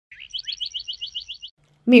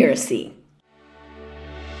Miracy.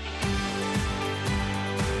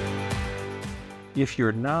 If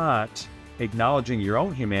you're not acknowledging your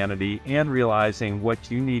own humanity and realizing what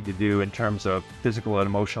you need to do in terms of physical and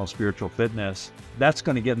emotional spiritual fitness, that's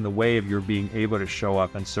going to get in the way of your being able to show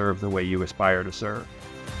up and serve the way you aspire to serve.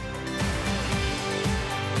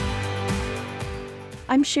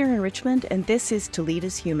 I'm Sharon Richmond, and this is To Lead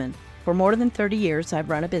as Human. For more than 30 years, I've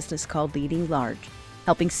run a business called Leading Large,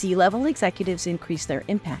 helping C-level executives increase their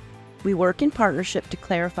impact. We work in partnership to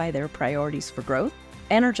clarify their priorities for growth,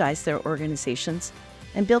 energize their organizations,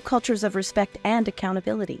 and build cultures of respect and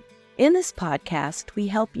accountability. In this podcast, we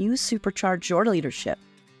help you supercharge your leadership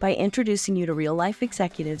by introducing you to real-life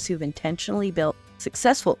executives who've intentionally built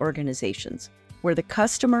successful organizations where the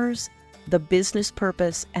customers, the business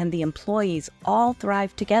purpose, and the employees all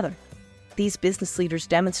thrive together. These business leaders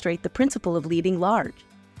demonstrate the principle of leading large.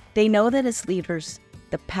 They know that as leaders,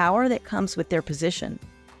 the power that comes with their position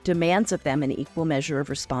demands of them an equal measure of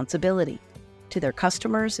responsibility to their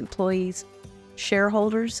customers, employees,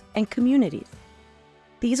 shareholders, and communities.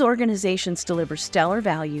 These organizations deliver stellar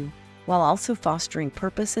value while also fostering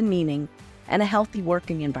purpose and meaning and a healthy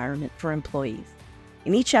working environment for employees.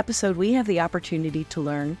 In each episode, we have the opportunity to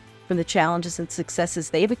learn from the challenges and successes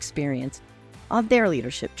they've experienced on their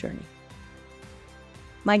leadership journey.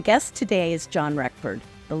 My guest today is John Reckford,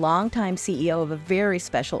 the longtime CEO of a very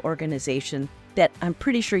special organization that I'm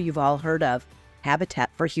pretty sure you've all heard of, Habitat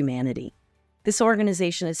for Humanity. This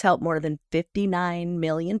organization has helped more than 59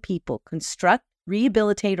 million people construct,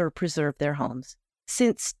 rehabilitate, or preserve their homes.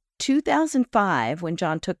 Since 2005, when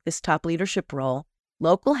John took this top leadership role,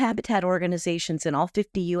 local habitat organizations in all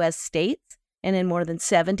 50 U.S. states and in more than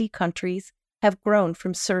 70 countries have grown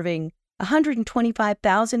from serving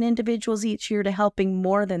 125,000 individuals each year to helping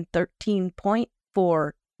more than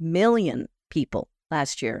 13.4 million people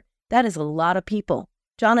last year. That is a lot of people.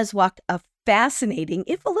 John has walked a fascinating,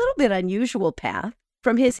 if a little bit unusual path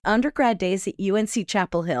from his undergrad days at UNC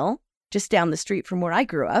Chapel Hill, just down the street from where I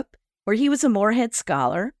grew up, where he was a Moorhead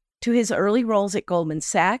Scholar, to his early roles at Goldman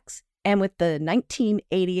Sachs and with the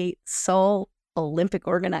 1988 Seoul Olympic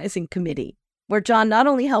Organizing Committee, where John not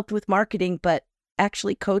only helped with marketing, but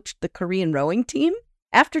actually coached the Korean rowing team.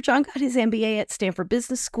 After John got his MBA at Stanford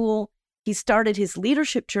Business School, he started his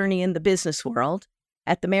leadership journey in the business world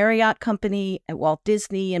at the Marriott Company, at Walt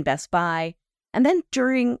Disney and Best Buy. And then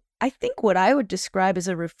during, I think, what I would describe as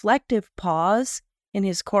a reflective pause in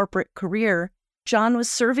his corporate career, John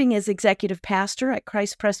was serving as executive pastor at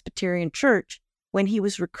Christ Presbyterian Church when he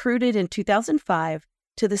was recruited in 2005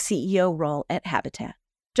 to the CEO role at Habitat.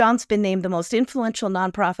 John's been named the most influential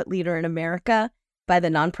nonprofit leader in America by the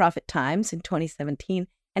Nonprofit Times in 2017,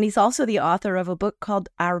 and he's also the author of a book called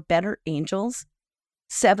Our Better Angels: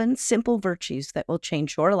 7 Simple Virtues That Will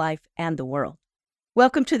Change Your Life and the World.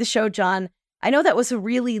 Welcome to the show, John. I know that was a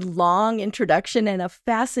really long introduction and a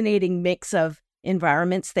fascinating mix of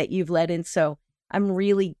environments that you've led in, so I'm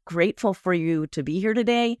really grateful for you to be here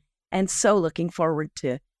today and so looking forward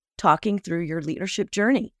to talking through your leadership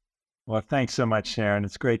journey. Well, thanks so much, Sharon.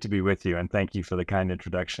 It's great to be with you, and thank you for the kind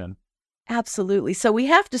introduction. Absolutely. So we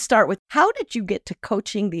have to start with, how did you get to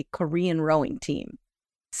coaching the Korean rowing team?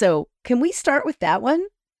 So can we start with that one?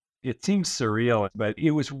 It seems surreal, but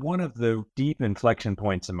it was one of the deep inflection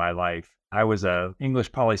points in my life. I was an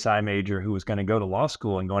English poli-sci major who was going to go to law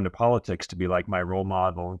school and go into politics to be like my role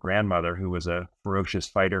model grandmother, who was a ferocious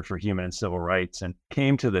fighter for human and civil rights, and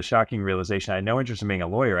came to the shocking realization I had no interest in being a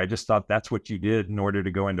lawyer. I just thought that's what you did in order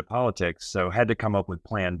to go into politics, so had to come up with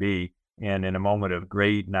plan B. And in a moment of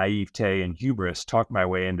great naivete and hubris, talked my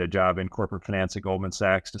way into a job in corporate finance at Goldman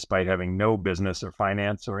Sachs, despite having no business or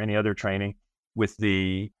finance or any other training, with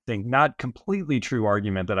the not completely true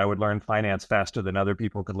argument that I would learn finance faster than other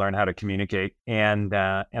people could learn how to communicate. And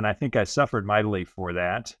I think I suffered mightily for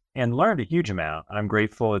that and learned a huge amount. I'm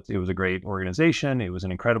grateful. It was a great organization. It was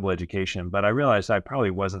an incredible education, but I realized I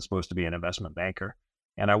probably wasn't supposed to be an investment banker.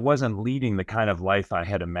 And I wasn't leading the kind of life I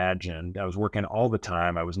had imagined. I was working all the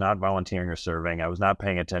time. I was not volunteering or serving. I was not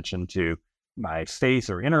paying attention to my faith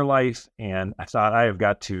or inner life. And I thought, I have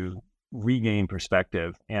got to regain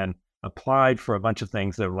perspective, and applied for a bunch of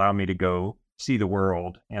things that allowed me to go see the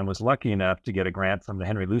world, and was lucky enough to get a grant from the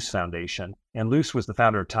Henry Luce Foundation. And Luce was the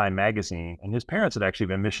founder of Time magazine, and his parents had actually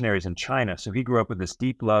been missionaries in China. So he grew up with this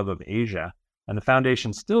deep love of Asia. And the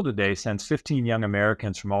foundation still today sends 15 young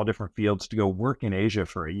Americans from all different fields to go work in Asia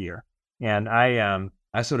for a year. And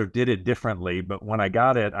I sort of did it differently, but when I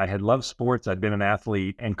got it, I had loved sports. I'd been an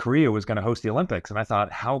athlete, and Korea was going to host the Olympics. And I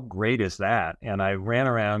thought, how great is that? And I ran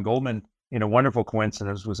around. Goldman, in a wonderful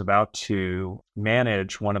coincidence, was about to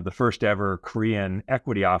manage one of the first ever Korean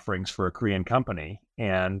equity offerings for a Korean company.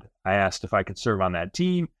 And I asked if I could serve on that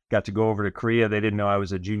team, got to go over to Korea. They didn't know I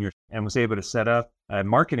was a junior and was able to set up a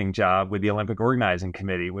marketing job with the Olympic Organizing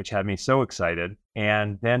Committee, which had me so excited.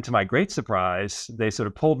 And then to my great surprise, they sort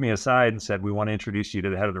of pulled me aside and said, we want to introduce you to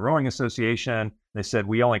the head of the Rowing Association. They said,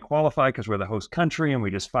 we only qualify because we're the host country and we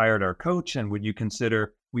just fired our coach. And would you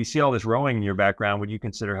consider, we see all this rowing in your background, would you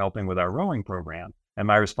consider helping with our rowing program? And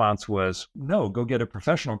my response was, no, go get a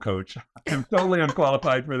professional coach. I'm totally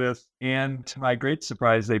unqualified for this. And to my great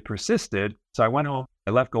surprise, they persisted. So I went home,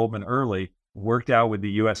 I left Goldman early, worked out with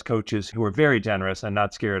the US coaches who were very generous and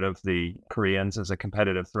not scared of the Koreans as a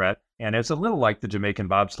competitive threat. And it's a little like the Jamaican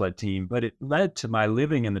bobsled team, but it led to my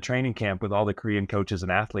living in the training camp with all the Korean coaches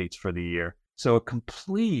and athletes for the year. So a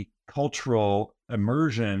complete cultural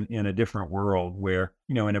immersion in a different world where,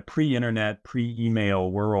 in a pre-internet,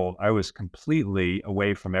 pre-email world, I was completely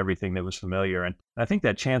away from everything that was familiar. And I think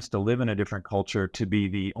that chance to live in a different culture, to be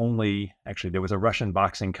the only, actually, there was a Russian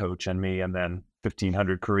boxing coach and me, and then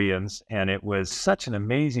 1,500 Koreans. And it was such an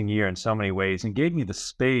amazing year in so many ways and gave me the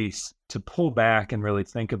space to pull back and really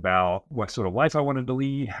think about what sort of life I wanted to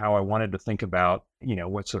lead, how I wanted to think about,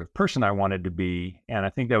 what sort of person I wanted to be. And I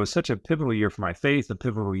think that was such a pivotal year for my faith, a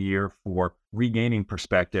pivotal year for regaining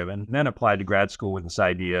perspective, and then applied to grad school with this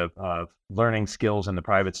idea of learning skills in the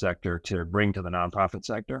private sector to bring to the nonprofit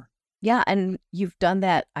sector. Yeah, and you've done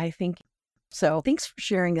that, I think. So thanks for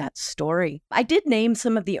sharing that story. I did name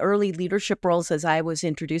some of the early leadership roles as I was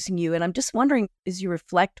introducing you, and I'm just wondering, as you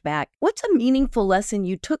reflect back, what's a meaningful lesson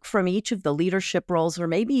you took from each of the leadership roles, or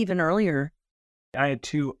maybe even earlier? I had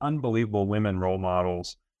two unbelievable women role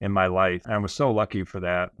models in my life, and I was so lucky for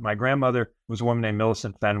that. My grandmother was a woman named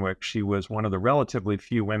Millicent Fenwick. She was one of the relatively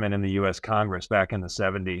few women in the U.S. Congress back in the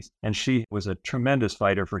 70s, and she was a tremendous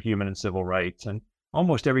fighter for human and civil rights. And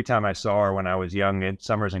almost every time I saw her when I was young, in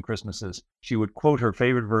summers and Christmases, she would quote her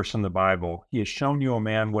favorite verse from the Bible: "He has shown you, O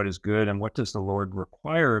man, what is good, and what does the Lord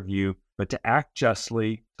require of you, but to act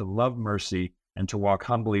justly, to love mercy, and to walk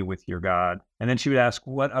humbly with your God." And then she would ask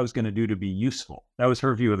what I was going to do to be useful. That was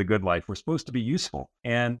her view of the good life. We're supposed to be useful.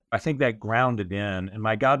 And I think that grounded in. And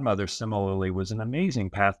my godmother similarly was an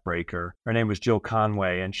amazing path breaker. Her name was Jill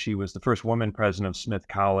Conway, and she was the first woman president of Smith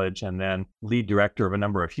College and then lead director of a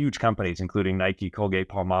number of huge companies, including Nike, Colgate,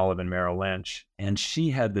 Palmolive, and Merrill Lynch. And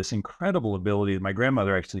she had this incredible ability that my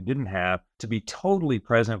grandmother actually didn't have, to be totally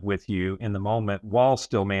present with you in the moment while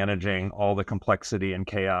still managing all the complexity and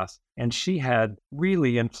chaos. And she had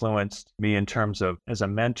really influenced me in terms of, as a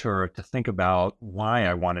mentor, to think about why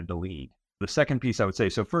I wanted to lead. The second piece I would say,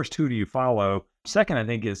 so first, who do you follow? Second, I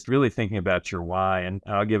think, is really thinking about your why. And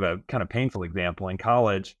I'll give a kind of painful example. In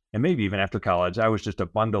college, and maybe even after college, I was just a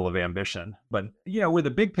bundle of ambition. But, with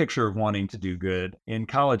a big picture of wanting to do good, in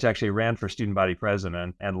college, I actually ran for student body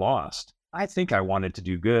president and lost. I think I wanted to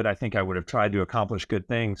do good. I think I would have tried to accomplish good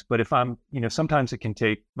things. But if I'm, sometimes it can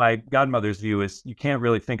take, my godmother's view is you can't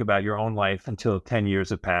really think about your own life until 10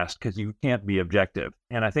 years have passed because you can't be objective.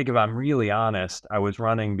 And I think if I'm really honest, I was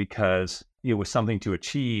running because it was something to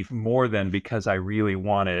achieve more than because I really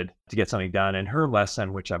wanted to get something done. And her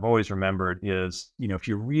lesson, which I've always remembered, is, if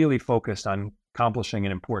you're really focused on accomplishing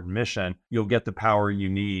an important mission, you'll get the power you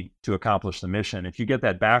need to accomplish the mission. If you get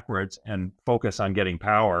that backwards and focus on getting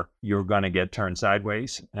power, you're going to get turned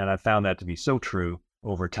sideways. And I found that to be so true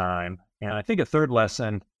over time. And I think a third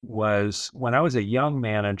lesson was when I was a young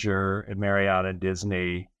manager at Marriott and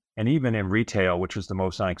Disney, and even in retail, which was the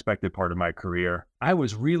most unexpected part of my career, I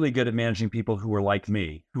was really good at managing people who were like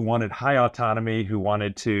me, who wanted high autonomy, who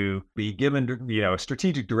wanted to be given, a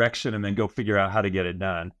strategic direction and then go figure out how to get it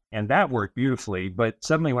done. And that worked beautifully. But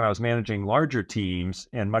suddenly when I was managing larger teams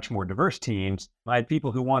and much more diverse teams, I had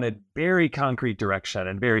people who wanted very concrete direction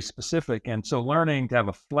and very specific. And so learning to have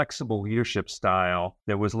a flexible leadership style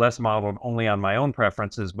that was less modeled only on my own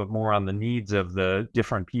preferences, but more on the needs of the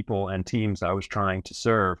different people and teams I was trying to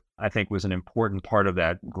serve, I think was an important part of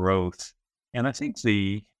that growth. And I think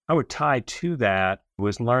I would tie to that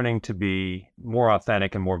was learning to be more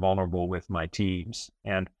authentic and more vulnerable with my teams.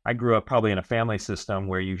 And I grew up probably in a family system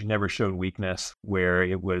where you never showed weakness, where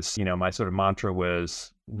it was, my sort of mantra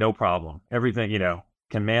was no problem. Everything,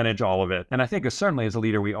 can manage all of it. And I think certainly as a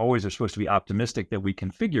leader, we always are supposed to be optimistic that we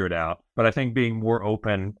can figure it out. But I think being more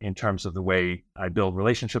open in terms of the way I build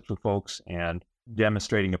relationships with folks and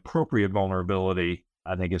demonstrating appropriate vulnerability,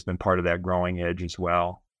 I think has been part of that growing edge as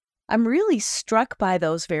well. I'm really struck by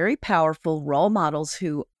those very powerful role models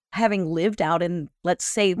who, having lived out in, let's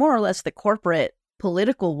say, more or less the corporate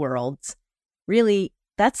political worlds, really,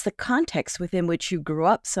 that's the context within which you grew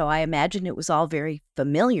up. So I imagine it was all very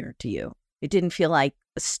familiar to you. It didn't feel like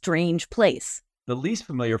a strange place. The least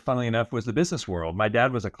familiar, funnily enough, was the business world. My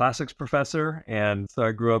dad was a classics professor, and so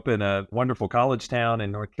I grew up in a wonderful college town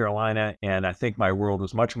in North Carolina. And I think my world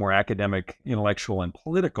was much more academic, intellectual, and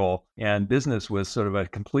political. And business was sort of a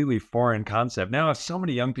completely foreign concept. Now, so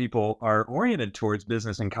many young people are oriented towards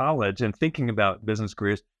business in college and thinking about business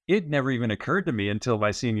careers. It never even occurred to me until my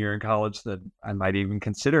senior year in college that I might even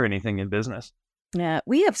consider anything in business. Yeah,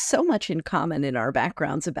 we have so much in common in our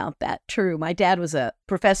backgrounds about that. True. My dad was a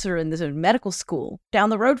professor in the medical school down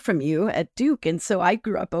the road from you at Duke. And so I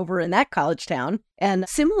grew up over in that college town and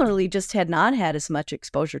similarly just had not had as much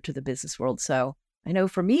exposure to the business world. So I know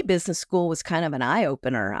for me, business school was kind of an eye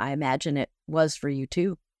opener. I imagine it was for you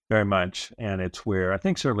too. Very much. And it's where I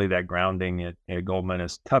think certainly that grounding at Goldman,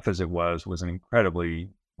 as tough as it was an incredibly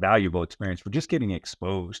valuable experience for just getting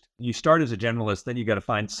exposed. You start as a generalist, then you got to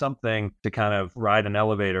find something to kind of ride an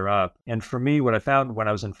elevator up. And for me, what I found when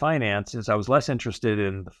I was in finance is I was less interested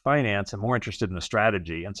in the finance and more interested in the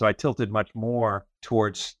strategy. And so I tilted much more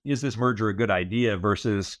towards, is this merger a good idea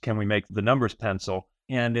versus can we make the numbers pencil?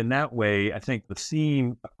 And in that way, I think the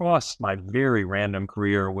theme across my very random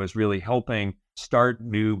career was really helping start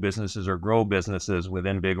new businesses or grow businesses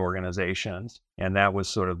within big organizations. And that was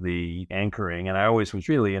sort of the anchoring. And I always was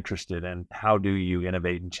really interested in how do you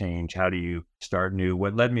innovate and change? How do you start new?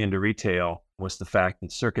 What led me into retail was the fact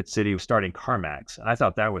that Circuit City was starting CarMax. And I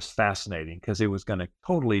thought that was fascinating because it was going to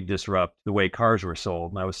totally disrupt the way cars were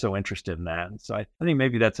sold. And I was so interested in that. And so I think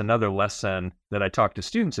maybe that's another lesson that I talk to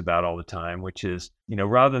students about all the time, which is,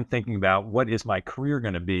 rather than thinking about what is my career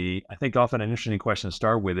going to be, I think often an interesting question to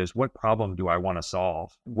start with is what problem do I want to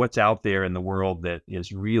solve? What's out there in the world that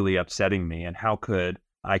is really upsetting me? And how could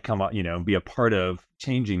I come up, be a part of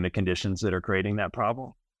changing the conditions that are creating that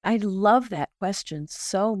problem? I love that question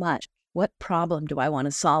so much. What problem do I want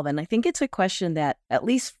to solve? And I think it's a question that, at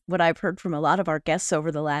least what I've heard from a lot of our guests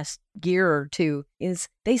over the last year or two, is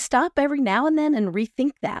they stop every now and then and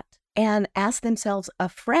rethink that and ask themselves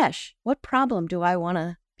afresh, what problem do I want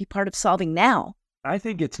to be part of solving now? I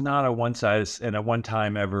think it's not a one size and a one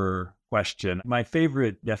time ever question. My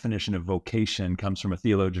favorite definition of vocation comes from a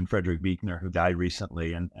theologian, Frederick Buechner, who died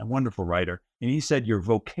recently and a wonderful writer. And he said, your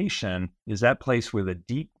vocation is that place where the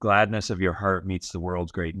deep gladness of your heart meets the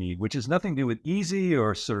world's great need, which has nothing to do with easy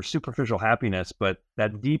or sort of superficial happiness, but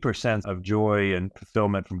that deeper sense of joy and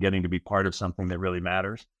fulfillment from getting to be part of something that really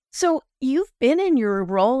matters. So you've been in your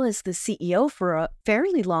role as the CEO for a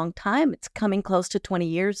fairly long time. It's coming close to 20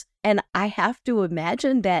 years. And I have to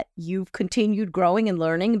imagine that you've continued growing and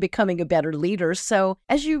learning and becoming a better leader. So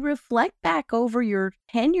as you reflect back over your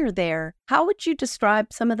tenure there, how would you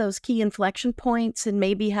describe some of those key inflection points and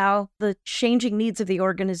maybe how the changing needs of the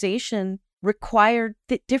organization required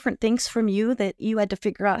different things from you that you had to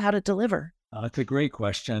figure out how to deliver? That's a great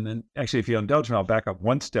question. And actually, if you indulge me, I'll back up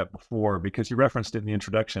one step before, because you referenced it in the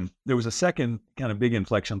introduction. There was a second kind of big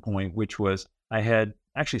inflection point, which was I had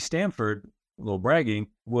actually Stanford, a little bragging,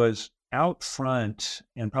 was out front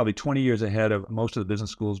and probably 20 years ahead of most of the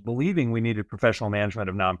business schools, believing we needed professional management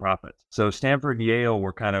of nonprofits. So Stanford and Yale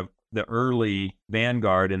were kind of the early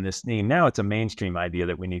vanguard in this theme. Now it's a mainstream idea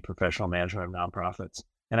that we need professional management of nonprofits.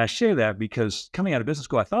 And I share that because coming out of business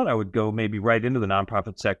school, I thought I would go maybe right into the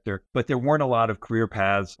nonprofit sector, but there weren't a lot of career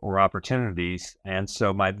paths or opportunities. And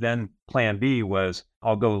so my then plan B was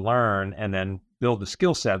I'll go learn and then build the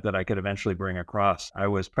skill set that I could eventually bring across. I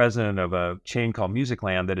was president of a chain called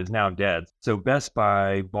Musicland that is now dead. So Best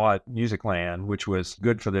Buy bought Musicland, which was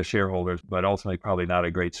good for their shareholders, but ultimately probably not a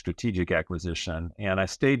great strategic acquisition. And I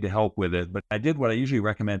stayed to help with it, but I did what I usually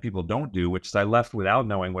recommend people don't do, which is I left without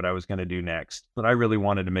knowing what I was going to do next. But I really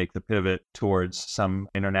wanted to make the pivot towards some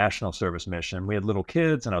international service mission. We had little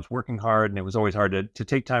kids and I was working hard, and it was always hard to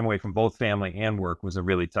take time away from both family and work was a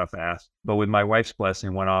really tough ask. But with my wife's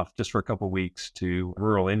blessing, went off just for a couple of weeks to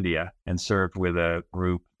rural India and served with a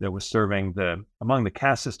group that was serving among the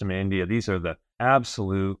caste system in India. These are the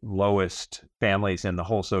absolute lowest families in the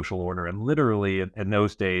whole social order. And literally in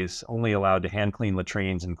those days, only allowed to hand clean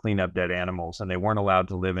latrines and clean up dead animals. And they weren't allowed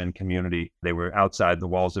to live in community. They were outside the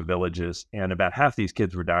walls of villages. And about half these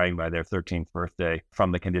kids were dying by their 13th birthday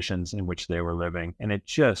from the conditions in which they were living. And it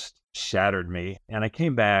just shattered me. And I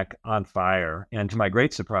came back on fire. And to my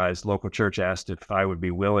great surprise, local church asked if I would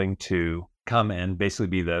be willing to come and basically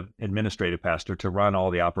be the administrative pastor to run all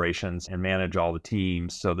the operations and manage all the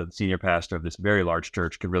teams so that the senior pastor of this very large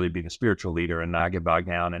church could really be the spiritual leader and not get bogged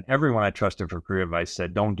down. And everyone I trusted for career advice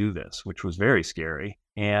said, don't do this, which was very scary.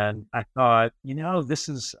 And I thought,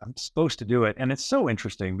 I'm supposed to do it. And it's so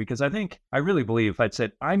interesting because I really believe if I'd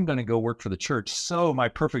said, I'm going to go work for the church, so my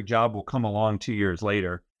perfect job will come along 2 years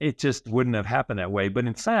later, it just wouldn't have happened that way. But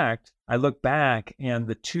in fact, I look back and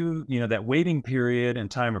that waiting period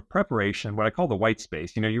and time of preparation, what I call the white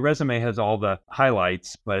space, your resume has all the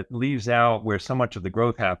highlights, but it leaves out where so much of the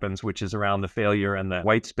growth happens, which is around the failure and the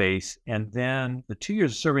white space. And then the 2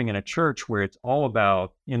 years of serving in a church where it's all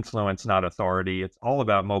about influence, not authority. It's all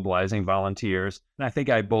about mobilizing volunteers. And I think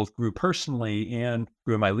I both grew personally and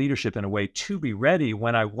grew my leadership in a way to be ready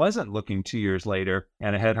when I wasn't looking 2 years later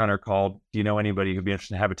and a headhunter called, do you know anybody who'd be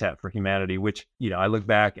interested in Habitat for Humanity? Which, I look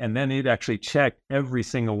back and then it actually checked every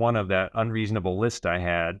single one of that unreasonable list I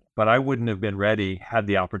had, but I wouldn't have been ready had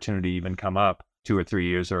the opportunity even come up 2 or 3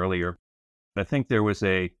 years earlier. I think there was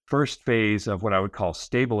a first phase of what I would call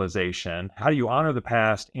stabilization. How do you honor the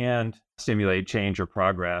past and stimulate change or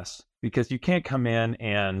progress? Because you can't come in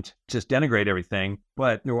and just denigrate everything,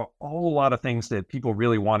 but there were a whole lot of things that people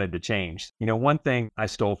really wanted to change. One thing I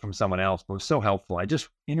stole from someone else, but was so helpful. I just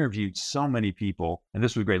interviewed so many people, and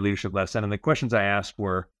this was a great leadership lesson. And the questions I asked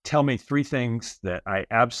were, tell me 3 things that I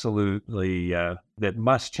absolutely, that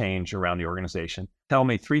must change around the organization. Tell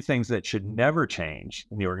me 3 things that should never change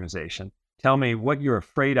in the organization. Tell me what you're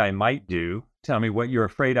afraid I might do. Tell me what you're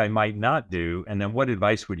afraid I might not do. And then what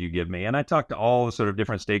advice would you give me? And I talked to all the sort of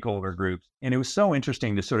different stakeholder groups. And it was so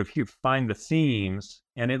interesting to sort of find the themes.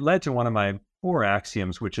 And it led to one of my core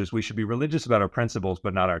axioms, which is we should be religious about our principles,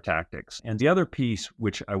 but not our tactics. And the other piece,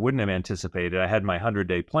 which I wouldn't have anticipated, I had my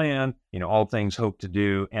 100-day plan, all things hope to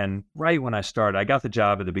do. And right when I started, I got the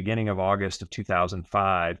job at the beginning of August of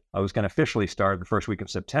 2005. I was going to officially start the first week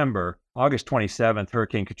of September. August 27th,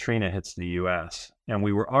 Hurricane Katrina hits the U.S. And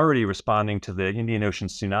we were already responding to the Indian Ocean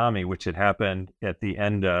tsunami, which had happened at the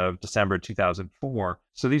end of December 2004.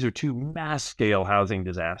 So these are 2 mass-scale housing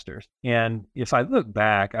disasters. And if I look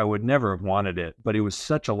back, I would never have wanted it, but it was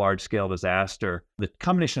such a large-scale disaster. The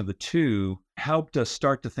combination of the 2 helped us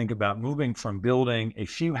start to think about moving from building a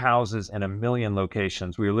few houses in 1 million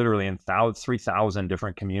locations. We were literally in 3,000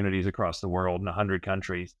 different communities across the world in 100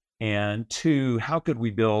 countries. And 2, how could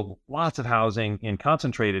we build lots of housing in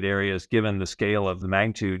concentrated areas given the scale of the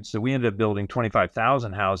magnitude? So we ended up building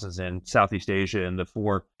 25,000 houses in Southeast Asia in the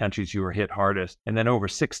 4 countries who were hit hardest, and then over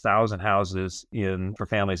 6,000 houses for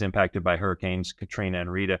families impacted by hurricanes Katrina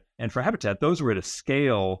and Rita. And for Habitat, those were at a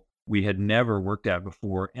scale we had never worked at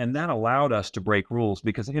before. And that allowed us to break rules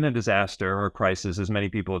because in a disaster or a crisis, as many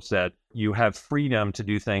people have said, you have freedom to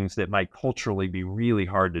do things that might culturally be really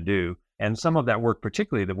hard to do. And some of that work,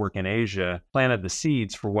 particularly the work in Asia, planted the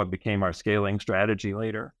seeds for what became our scaling strategy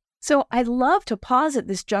later. So I'd love to pause at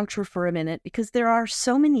this juncture for a minute because there are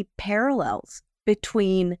so many parallels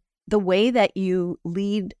between the way that you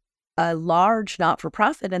lead a large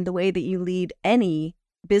not-for-profit and the way that you lead any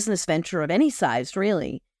business venture of any size,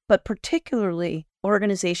 really, but particularly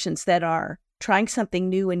organizations that are trying something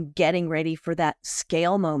new and getting ready for that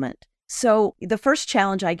scale moment. So the first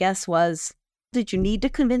challenge, I guess, was, did you need to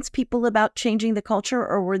convince people about changing the culture,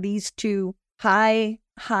 or were these 2 high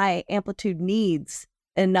amplitude needs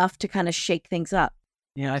enough to kind of shake things up?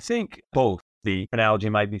 Yeah, I think both. The analogy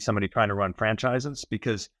might be somebody trying to run franchises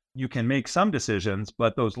because you can make some decisions,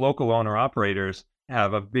 but those local owner operators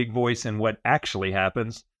have a big voice in what actually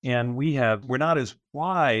happens. And we're not as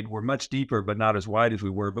wide, we're much deeper, but not as wide as we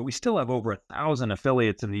were. But we still have over 1,000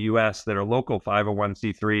 affiliates in the U.S. that are local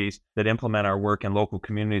 501c3s that implement our work in local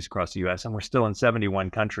communities across the U.S. And we're still in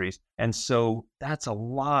 71 countries. And so that's a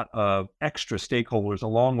lot of extra stakeholders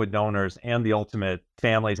along with donors and the ultimate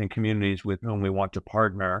families and communities with whom we want to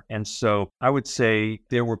partner. And so I would say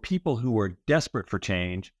there were people who were desperate for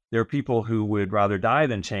change. There are people who would rather die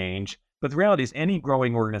than change. But the reality is any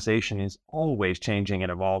growing organization is always changing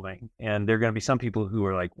and evolving. And there are going to be some people who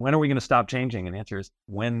are like, when are we going to stop changing? And the answer is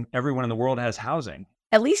when everyone in the world has housing.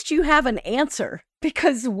 At least you have an answer,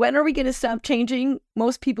 because when are we going to stop changing?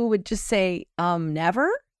 Most people would just say, never.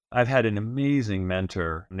 I've had an amazing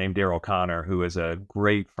mentor named Daryl Connor, who is a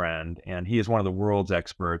great friend, and he is one of the world's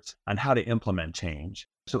experts on how to implement change.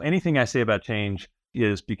 So anything I say about change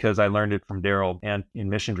is because I learned it from Daryl and in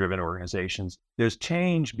mission-driven organizations. There's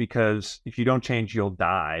change because if you don't change, you'll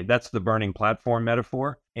die. That's the burning platform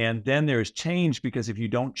metaphor. And then there's change because if you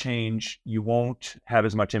don't change, you won't have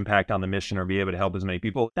as much impact on the mission or be able to help as many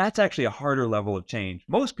people. That's actually a harder level of change.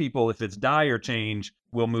 Most people, if it's die or change,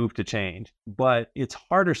 will move to change. But it's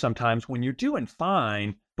harder sometimes when you're doing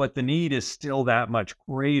fine, but the need is still that much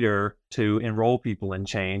greater to enroll people in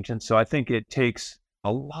change. And so I think it takes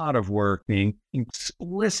a lot of work being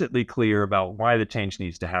explicitly clear about why the change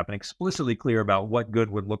needs to happen, explicitly clear about what good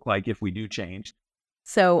would look like if we do change.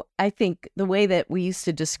 So I think the way that we used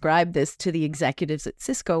to describe this to the executives at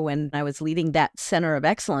Cisco when I was leading that center of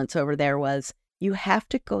excellence over there was, you have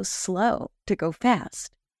to go slow to go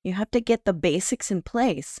fast. You have to get the basics in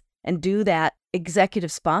place and do that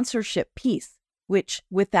executive sponsorship piece, which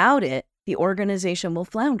without it, the organization will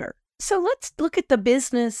flounder. So let's look at the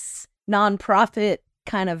business, nonprofit,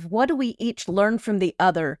 kind of what do we each learn from the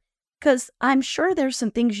other? Because I'm sure there's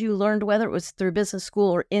some things you learned, whether it was through business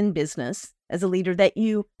school or in business as a leader, that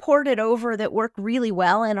you ported over that work really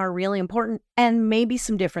well and are really important, and maybe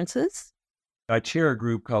some differences. I chair a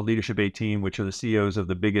group called Leadership 18, which are the CEOs of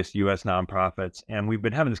the biggest US nonprofits. And we've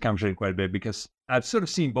been having this conversation quite a bit because I've sort of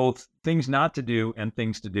seen both things not to do and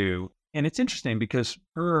things to do. And it's interesting because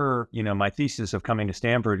my thesis of coming to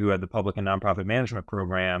Stanford, who had the public and nonprofit management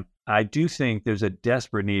program, I do think there's a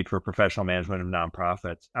desperate need for professional management of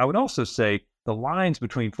nonprofits. I would also say the lines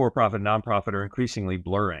between for-profit and nonprofit are increasingly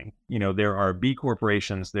blurring. There are B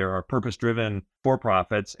corporations, there are purpose-driven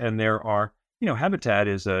for-profits, and there are, Habitat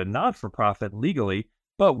is a not-for-profit legally,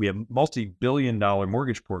 but we have multi-billion-dollar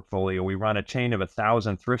mortgage portfolio. We run a chain of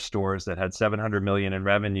 1,000 thrift stores that had $700 million in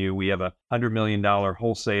revenue. We have a $100 million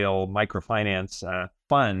wholesale microfinance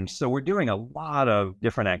fund. So we're doing a lot of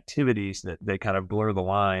different activities that kind of blur the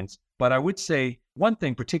lines. But I would say one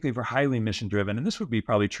thing, particularly for highly mission-driven, and this would be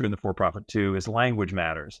probably true in the for-profit too, is language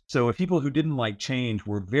matters. So if people who didn't like change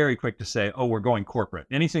were very quick to say, oh, we're going corporate.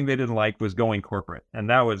 Anything they didn't like was going corporate. And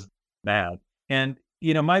that was bad. And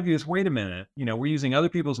my view is, wait a minute, we're using other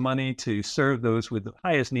people's money to serve those with the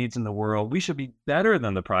highest needs in the world. We should be better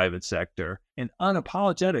than the private sector and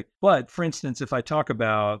unapologetic. But for instance, if I talk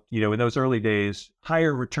about, in those early days,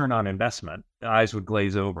 higher return on investment, the eyes would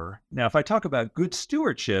glaze over. Now, if I talk about good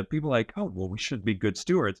stewardship, people are like, oh, well, we should be good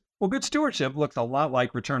stewards. Well, good stewardship looks a lot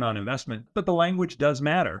like return on investment, but the language does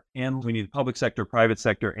matter. And we need the public sector, private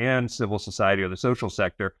sector, and civil society or the social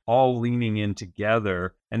sector all leaning in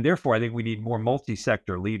together. And therefore, I think we need more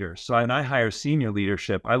multi-sector leaders. So when I hire senior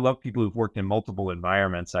leadership, I love people who've worked in multiple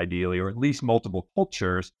environments, ideally, or at least multiple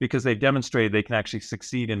cultures, because they've demonstrated they can actually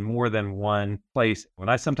succeed in more than one place. When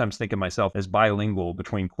I sometimes think of myself as bilingual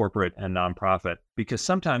between corporate and nonprofit, because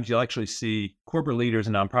sometimes you'll actually see corporate leaders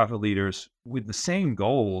and nonprofit leaders with the same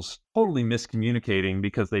goals totally miscommunicating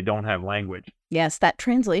because they don't have language. Yes, that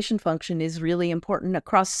translation function is really important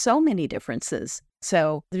across so many differences.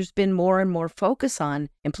 So there's been more and more focus on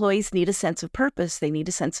employees need a sense of purpose, they need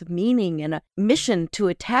a sense of meaning and a mission to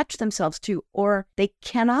attach themselves to, or they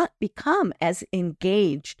cannot become as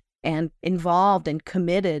engaged and involved and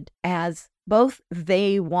committed as both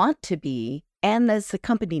they want to be and as the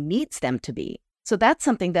company needs them to be. So that's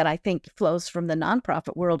something that I think flows from the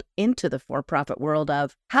nonprofit world into the for-profit world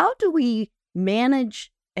of how do we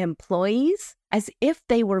manage employees as if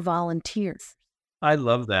they were volunteers? I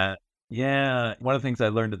love that. Yeah. One of the things I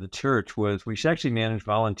learned at the church was we should actually manage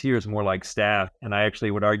volunteers more like staff. And I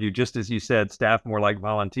actually would argue, just as you said, staff more like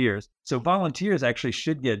volunteers. So volunteers actually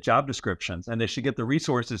should get job descriptions and they should get the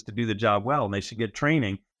resources to do the job well. And they should get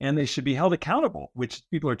training and they should be held accountable, which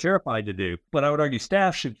people are terrified to do. But I would argue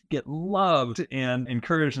staff should get loved and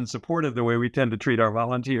encouraged and supported the way we tend to treat our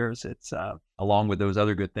volunteers. It's along with those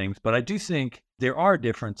other good things. But I do think there are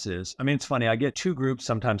differences. I mean, it's funny. I get two groups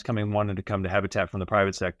sometimes wanting to come to Habitat from the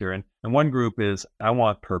private sector. And one group is, I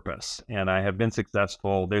want purpose. And I have been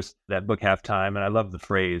successful. There's that book, Halftime. And I love the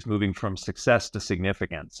phrase, moving from success to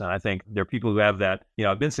significance. And I think there are people who have that,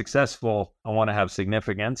 I've been successful. I want to have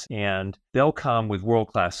significance. And they'll come with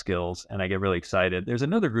world-class skills. And I get really excited. There's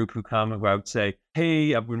another group who come who I would say,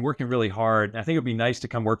 hey, I've been working really hard. I think it'd be nice to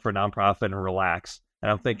come work for a nonprofit and relax. And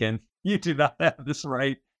I'm thinking, you do not have this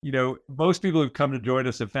right. Most people who've come to join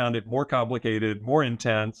us have found it more complicated, more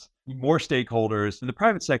intense, more stakeholders. In the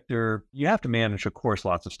private sector, you have to manage, of course,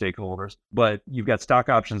 lots of stakeholders, but you've got stock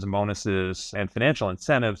options and bonuses and financial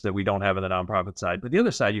incentives that we don't have in the nonprofit side. But the other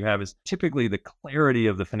side you have is typically the clarity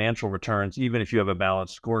of the financial returns, even if you have a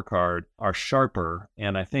balanced scorecard, are sharper.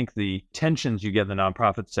 And I think the tensions you get in the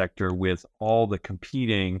nonprofit sector with all the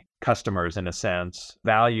competing customers, in a sense,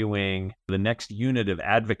 valuing the next unit of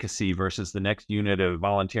advocacy versus the next unit of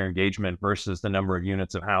volunteer engagement versus the number of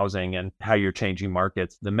units of housing and how you're changing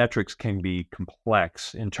markets. The metrics can be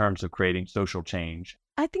complex in terms of creating social change.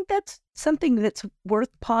 I think that's something that's worth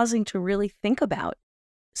pausing to really think about.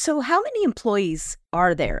 So how many employees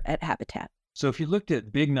are there at Habitat? So if you looked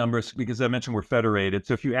at big numbers, because I mentioned we're federated,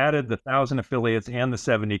 so if you added the 1,000 affiliates and the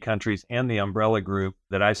 70 countries and the umbrella group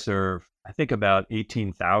that I serve, I think about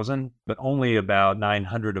 18,000, but only about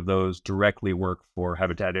 900 of those directly work for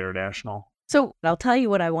Habitat International. So I'll tell you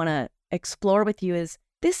what I want to explore with you is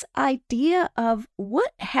This idea of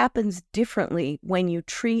what happens differently when you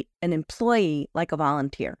treat an employee like a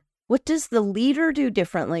volunteer. What does the leader do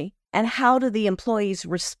differently, and how do the employees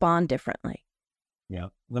respond differently? Yeah.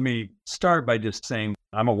 Let me start by just saying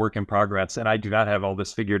I'm a work in progress and I do not have all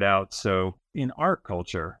this figured out. So in our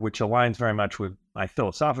culture, which aligns very much with my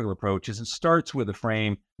philosophical approach, is it starts with a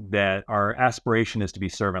frame that our aspiration is to be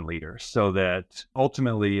servant leaders, so that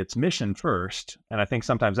ultimately it's mission first. And I think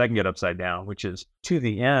sometimes that can get upside down, which is to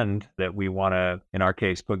the end that we want to, in our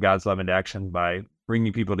case, put God's love into action by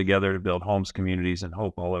bringing people together to build homes, communities, and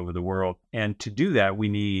hope all over the world. And to do that, we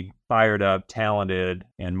need fired up, talented,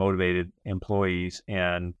 and motivated employees.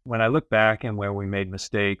 And when I look back and where we made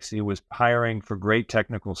mistakes, it was hiring for great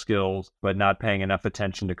technical skills, but not paying enough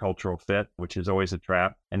attention to cultural fit, which is always a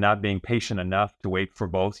trap, and not being patient enough to wait for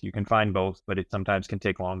both. You can find both, but it sometimes can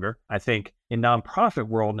take longer. I think in nonprofit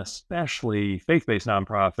world, and especially faith-based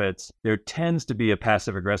nonprofits, there tends to be a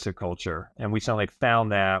passive-aggressive culture. And we certainly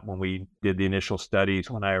found that when we did the initial studies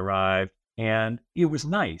when I arrived. And it was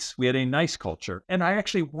nice. We had a nice culture. And I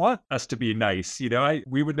actually want us to be nice.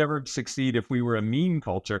 We would never succeed if we were a mean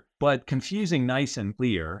culture, but confusing nice and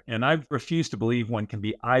clear. And I've refused to believe one can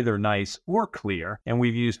be either nice or clear. And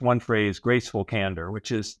we've used one phrase, graceful candor,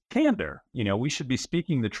 which is candor. We should be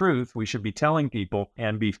speaking the truth. We should be telling people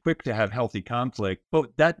and be quick to have healthy conflict.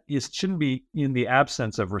 But shouldn't be in the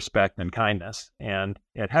absence of respect and kindness. And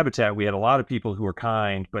at Habitat, we had a lot of people who were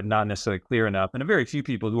kind, but not necessarily clear enough, and a very few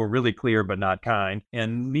people who were really clear, but not kind.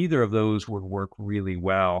 And neither of those would work really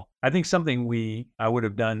well. I think something I would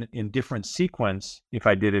have done in different sequence if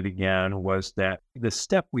I did it again was that the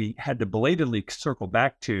step we had to belatedly circle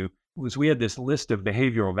back to was we had this list of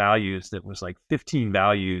behavioral values that was like 15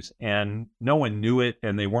 values, and no one knew it,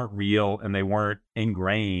 and they weren't real, and they weren't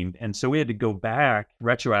ingrained. And so we had to go back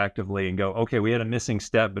retroactively and go, okay, we had a missing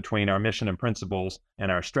step between our mission and principles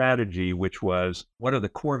and our strategy, which was what are the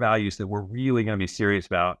core values that we're really going to be serious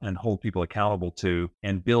about and hold people accountable to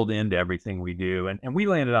and build into everything we do. And we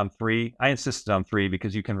landed on 3. I insisted on 3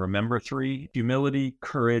 because you can remember 3: humility,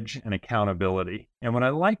 courage, and accountability. And what I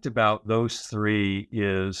liked about those 3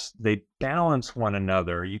 is they balance one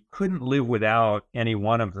another. You couldn't live without any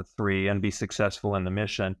one of the 3 and be successful in the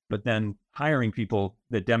mission, but then hiring people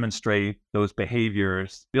that demonstrate those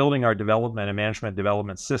behaviors, building our development and management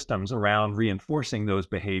development systems around reinforcing those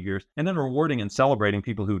behaviors, and then rewarding and celebrating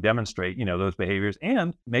people who demonstrate, those behaviors,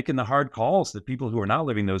 and making the hard calls that people who are not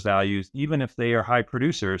living those values, even if they are high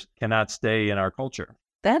producers, cannot stay in our culture.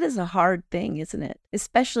 That is a hard thing, isn't it?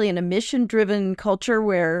 Especially in a mission-driven culture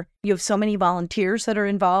where you have so many volunteers that are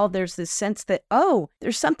involved. There's this sense that,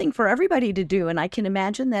 there's something for everybody to do. And I can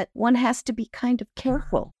imagine that one has to be kind of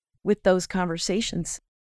careful with those conversations.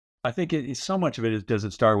 I think so much of it is, does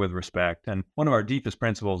it start with respect? And one of our deepest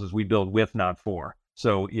principles is we build with, not for.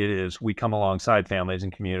 So we come alongside families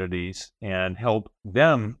and communities and help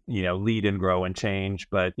them, lead and grow and change,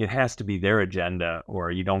 but it has to be their agenda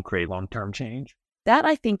or you don't create long-term change. That,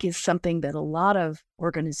 I think, is something that a lot of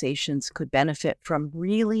organizations could benefit from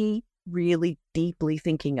really, really deeply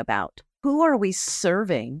thinking about. Who are we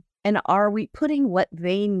serving, and are we putting what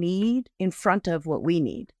they need in front of what we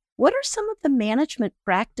need? What are some of the management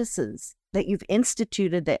practices that you've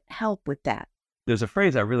instituted that help with that? There's a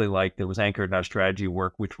phrase I really like that was anchored in our strategy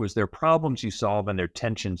work, which was their problems you solve and their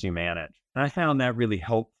tensions you manage. And I found that really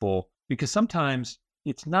helpful because sometimes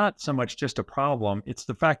it's not so much just a problem, it's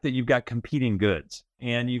the fact that you've got competing goods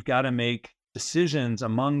and you've got to make decisions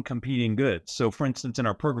among competing goods. So for instance, in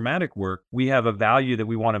our programmatic work, we have a value that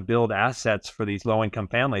we want to build assets for these low-income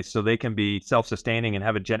families so they can be self-sustaining and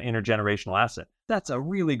have an intergenerational asset. That's a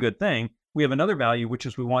really good thing. We have another value, which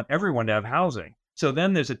is we want everyone to have housing. So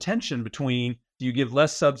then there's a tension between, do you give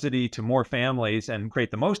less subsidy to more families and create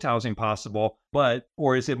the most housing possible,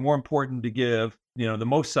 or is it more important to give the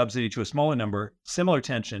most subsidy to a smaller number? Similar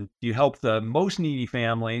tension. Do you help the most needy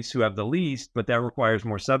families who have the least, but that requires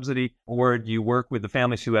more subsidy? Or do you work with the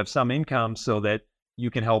families who have some income so that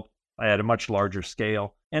you can help at a much larger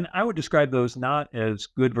scale? And I would describe those not as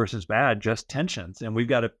good versus bad, just tensions. And we've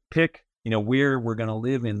got to pick, where we're going to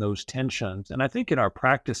live in those tensions. And I think in our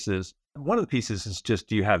practices, one of the pieces is just,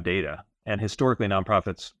 do you have data? And historically,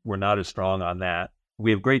 nonprofits were not as strong on that.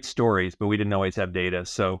 We have great stories, but we didn't always have data.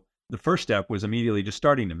 So the first step was immediately just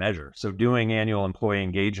starting to measure. So doing annual employee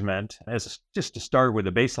engagement just to start with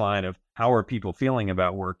a baseline of how are people feeling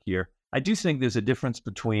about work here. I do think there's a difference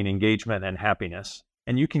between engagement and happiness.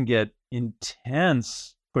 And you can get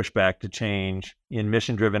intense pushback to change in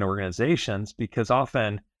mission-driven organizations because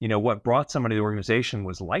often, what brought somebody to the organization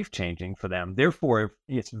was life-changing for them. Therefore,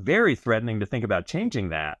 it's very threatening to think about changing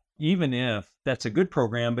that. even if that's a good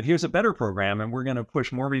program, but here's a better program, and we're going to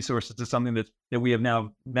push more resources to something that we have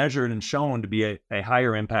now measured and shown to be a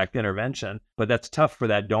higher impact intervention. But that's tough for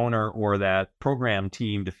that donor or that program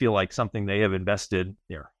team to feel like something they have invested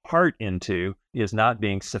their heart into is not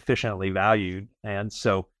being sufficiently valued. And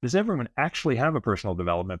so does everyone actually have a personal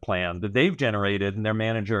development plan that they've generated and their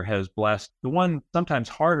manager has blessed? The one sometimes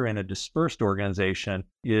harder in a dispersed organization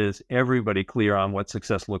is everybody clear on what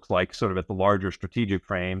success looks like sort of at the larger strategic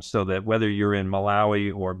frame, so that whether you're in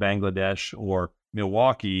Malawi or Bangladesh or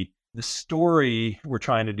Milwaukee, the story we're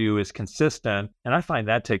trying to do is consistent. And I find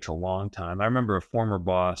that takes a long time. I remember a former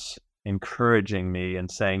boss encouraging me and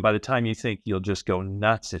saying, by the time you think you'll just go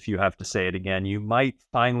nuts if you have to say it again, you might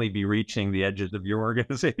finally be reaching the edges of your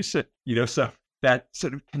organization. So that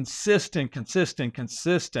sort of consistent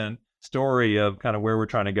story of kind of where we're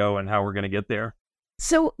trying to go and how we're going to get there.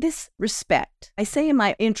 So this respect, I say in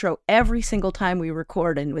my intro every single time we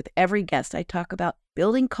record, and with every guest, I talk about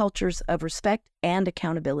building cultures of respect and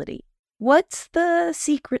accountability. What's the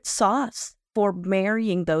secret sauce for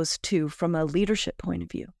marrying those two from a leadership point of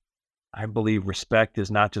view? I believe respect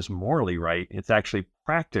is not just morally right, it's actually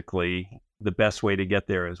practically the best way to get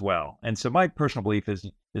there as well. And so my personal belief is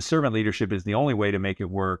servant leadership is the only way to make it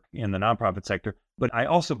work in the nonprofit sector. But I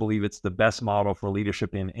also believe it's the best model for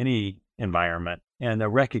leadership in any environment. And the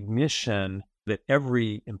recognition that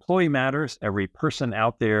every employee matters, every person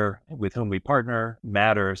out there with whom we partner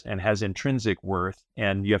matters and has intrinsic worth,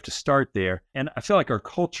 and you have to start there. And I feel like our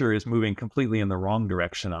culture is moving completely in the wrong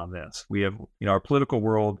direction on this. We have, our political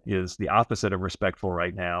world is the opposite of respectful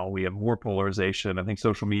right now. We have more polarization. I think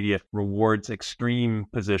social media rewards extreme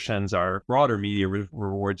positions. Our broader media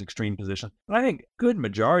rewards extreme positions. And I think a good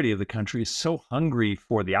majority of the country is so hungry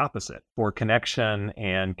for the opposite, for connection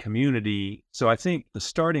and community. So I think the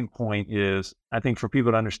starting point is, I think for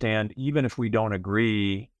people to understand, even if we don't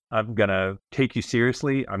agree, I'm going to take you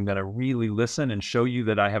seriously. I'm going to really listen and show you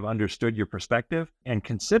that I have understood your perspective and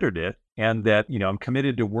considered it, and that, I'm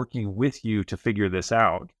committed to working with you to figure this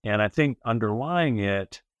out. And I think underlying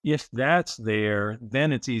it, if that's there,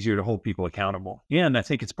 then it's easier to hold people accountable. And I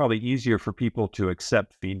think it's probably easier for people to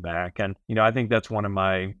accept feedback. And, I think that's one of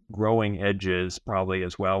my growing edges probably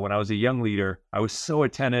as well. When I was a young leader, I was so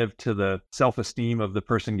attentive to the self-esteem of the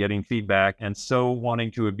person getting feedback and so wanting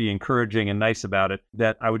to be encouraging and nice about it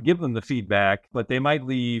that I would give them the feedback, but they might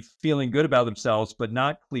leave feeling good about themselves, but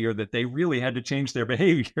not clear that they really had to change their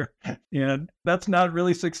behavior. And that's not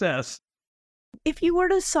really success. If you were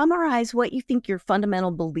to summarize what you think your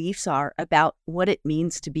fundamental beliefs are about what it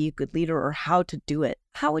means to be a good leader or how to do it,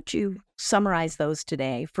 how would you summarize those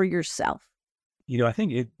today for yourself? I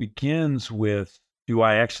think it begins with, do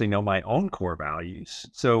I actually know my own core values?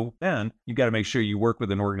 So then you've got to make sure you work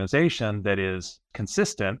with an organization that is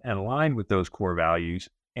consistent and aligned with those core values.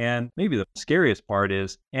 And maybe the scariest part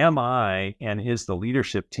is, am I and is the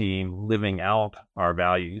leadership team living out our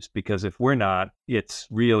values? Because if we're not, it's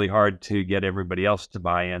really hard to get everybody else to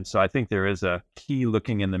buy in. So I think there is a key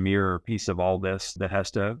looking in the mirror piece of all this that has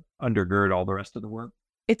to undergird all the rest of the work.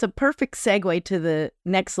 It's a perfect segue to the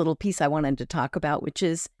next little piece I wanted to talk about, which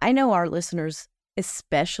is, I know our listeners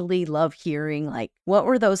especially love hearing, what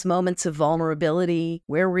were those moments of vulnerability?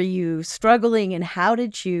 Where were you struggling, and how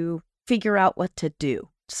did you figure out what to do?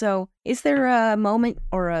 So is there a moment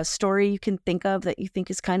or a story you can think of that you think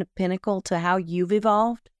is kind of pinnacle to how you've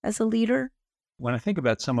evolved as a leader? When I think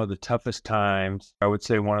about some of the toughest times, I would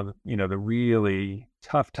say one of the really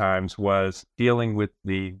tough times was dealing with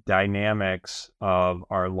the dynamics of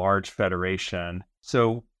our large federation.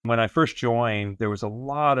 So when I first joined, there was a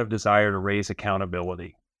lot of desire to raise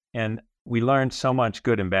accountability, and we learned so much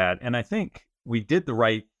good and bad. And I think we did the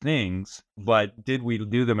right things, but did we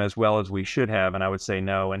do them as well as we should have? And I would say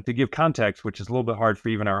no. And to give context, which is a little bit hard for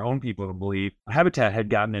even our own people to believe, Habitat had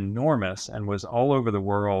gotten enormous and was all over the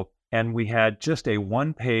world. And we had just a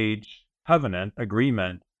one-page covenant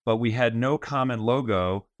agreement, but we had no common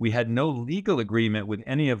logo. We had no legal agreement with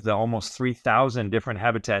any of the almost 3,000 different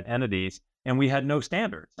Habitat entities. And we had no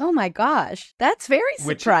standards. Oh my gosh, that's very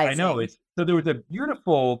surprising. I know. So there was a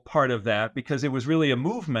beautiful part of that because it was really a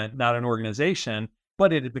movement, not an organization,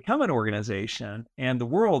 but it had become an organization, and the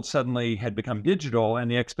world suddenly had become digital, and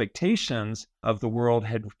the expectations of the world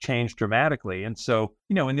had changed dramatically. And so,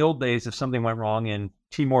 in the old days, if something went wrong in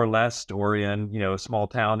Timor-Leste or in, a small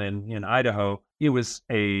town in Idaho, it was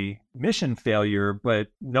a mission failure, but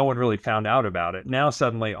no one really found out about it. Now,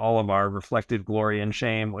 suddenly, all of our reflected glory and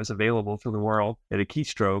shame was available to the world at a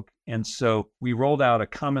keystroke. And so we rolled out a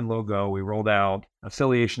common logo. We rolled out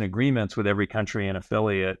affiliation agreements with every country and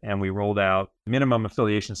affiliate, and we rolled out minimum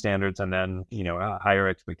affiliation standards and then, a higher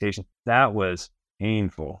expectation. That was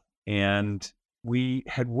painful. And we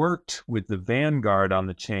had worked with the vanguard on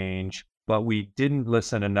the change, but we didn't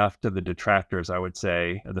listen enough to the detractors, I would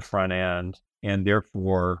say, at the front end, and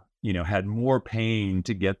therefore, had more pain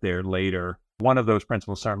to get there later. One of those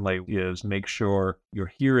principles certainly is make sure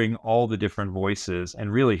you're hearing all the different voices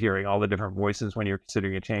and really hearing all the different voices when you're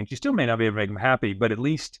considering a change. You still may not be able to make them happy, but at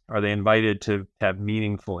least are they invited to have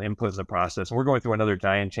meaningful input in the process. And we're going through another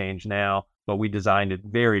giant change now, but we designed it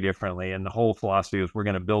very differently. And the whole philosophy was we're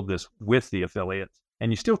going to build this with the affiliates.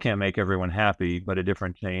 And you still can't make everyone happy, but a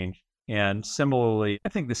different change. And similarly, I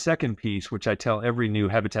think the second piece, which I tell every new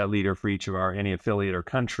habitat leader for each of any affiliate or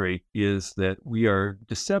country, is that we are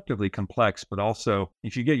deceptively complex, but also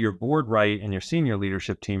if you get your board right and your senior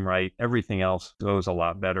leadership team right, everything else goes a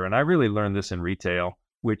lot better. And I really learned this in retail,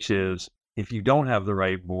 which is if you don't have the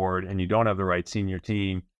right board and you don't have the right senior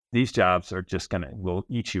team, these jobs are just will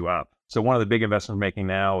eat you up. So one of the big investments we're making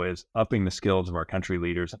now is upping the skills of our country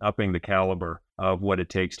leaders and upping the caliber of what it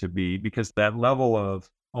takes to be, because that level of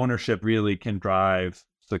ownership really can drive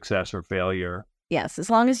success or failure. Yes, as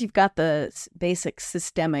long as you've got the basic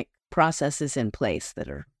systemic processes in place that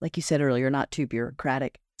are, like you said earlier, not too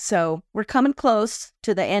bureaucratic. So we're coming close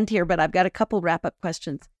to the end here, but I've got a couple wrap-up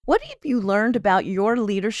questions. What have you learned about your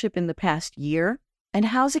leadership in the past year, and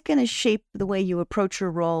how's it going to shape the way you approach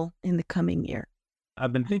your role in the coming year?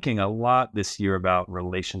 I've been thinking a lot this year about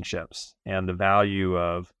relationships and the value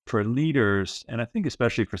of, for leaders, and I think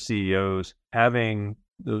especially for CEOs, having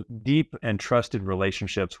the deep and trusted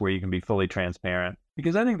relationships where you can be fully transparent.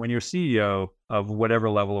 Because I think when you're CEO of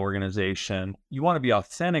whatever level organization, you want to be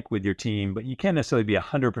authentic with your team, but you can't necessarily be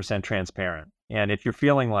 100% transparent. And if you're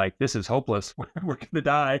feeling like this is hopeless, we're going to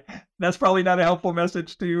die, that's probably not a helpful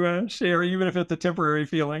message to share, even if it's a temporary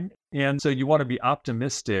feeling. And so you want to be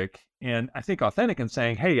optimistic and I think authentic in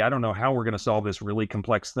saying, hey, I don't know how we're going to solve this really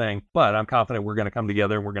complex thing, but I'm confident we're going to come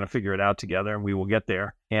together and we're going to figure it out together and we will get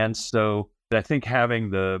there. And so I think having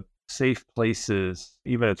the safe places,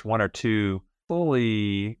 even if it's one or two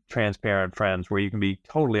fully transparent friends where you can be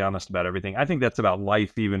totally honest about everything. I think that's about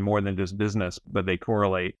life even more than just business, but they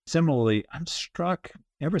correlate. Similarly, I'm struck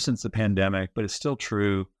ever since the pandemic, but it's still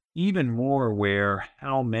true, even more where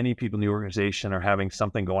how many people in the organization are having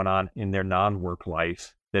something going on in their non-work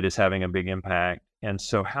life that is having a big impact. And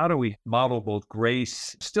so how do we model both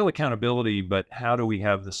grace, still accountability, but how do we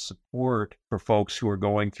have the support for folks who are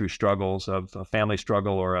going through struggles of a family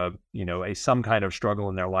struggle or some kind of struggle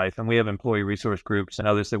in their life? And we have employee resource groups and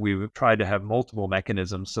others that we've tried to have multiple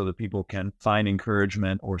mechanisms so that people can find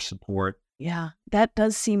encouragement or support. Yeah, that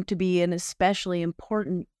does seem to be an especially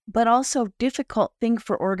important, but also difficult thing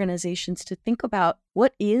for organizations to think about.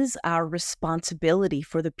 What is our responsibility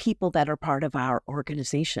for the people that are part of our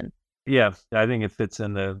organization? Yeah, I think it fits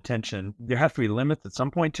in the tension. There have to be limits at some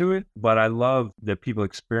point to it, but I love that people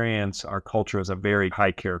experience our culture as a very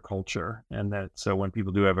high care culture. And that so when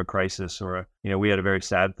people do have a crisis or, we had a very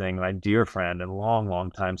sad thing. My dear friend and long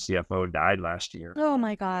time CFO died last year. Oh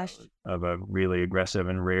my gosh. Of a really aggressive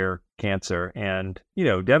and rare cancer and,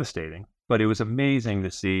 devastating. But it was amazing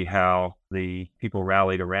to see how the people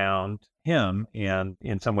rallied around him. And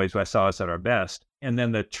in some ways, I saw us at our best. And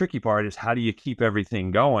then the tricky part is how do you keep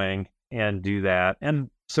everything going and do that? And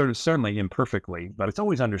certainly imperfectly, but it's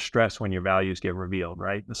always under stress when your values get revealed,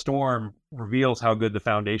 right? The storm reveals how good the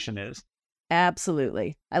foundation is.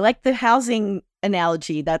 Absolutely. I like the housing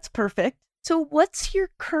analogy. That's perfect. So what's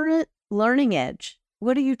your current learning edge?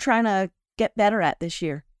 What are you trying to get better at this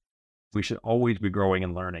year? We should always be growing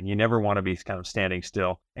and learning. You never want to be kind of standing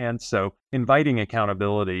still. And so inviting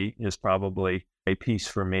accountability is probably a piece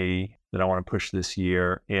for me that I want to push this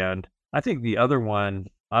year. And I think the other one,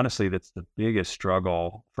 honestly, that's the biggest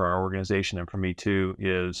struggle for our organization and for me too,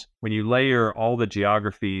 is when you layer all the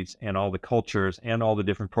geographies and all the cultures and all the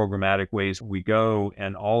different programmatic ways we go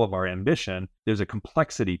and all of our ambition, there's a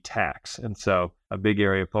complexity tax. And so a big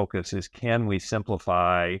area of focus is can we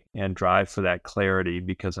simplify and drive for that clarity?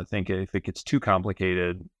 Because I think if it gets too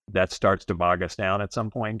complicated, that starts to bog us down at some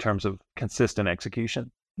point in terms of consistent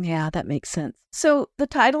execution. Yeah, that makes sense. So the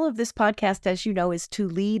title of this podcast, as you know, is To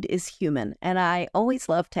Lead is Human. And I always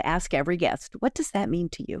love to ask every guest, what does that mean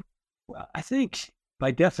to you? Well, I think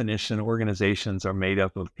by definition, organizations are made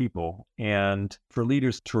up of people. And for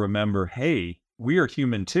leaders to remember, hey, we are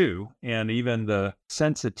human too. And even the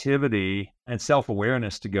sensitivity and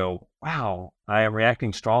self-awareness to go, wow, I am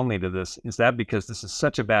reacting strongly to this. Is that because this is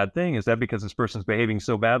such a bad thing? Is that because this person's behaving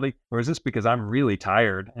so badly? Or is this because I'm really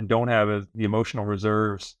tired and don't have the emotional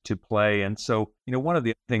reserves to play? And so, one of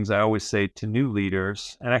the things I always say to new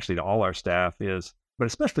leaders, and actually to all our staff is, but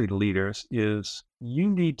especially to leaders, is you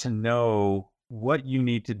need to know what you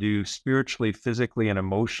need to do spiritually, physically, and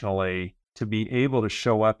emotionally to be able to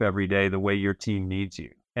show up every day the way your team needs you.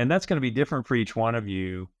 And that's going to be different for each one of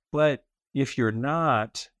you. But if you're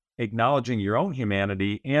not acknowledging your own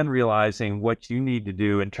humanity and realizing what you need to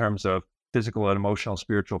do in terms of physical and emotional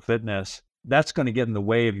spiritual fitness, that's going to get in the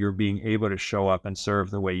way of your being able to show up and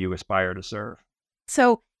serve the way you aspire to serve.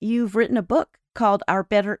 So you've written a book called Our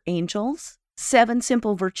Better Angels, 7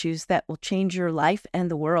 Simple Virtues That Will Change Your Life and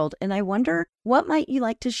the World. And I wonder, what might you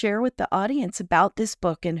like to share with the audience about this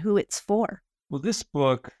book and who it's for? Well, this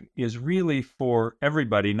book is really for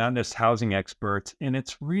everybody, not just housing experts. And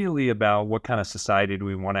it's really about what kind of society do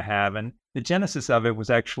we want to have. And the genesis of it was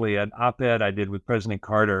actually an op-ed I did with President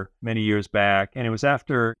Carter many years back. And it was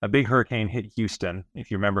after a big hurricane hit Houston,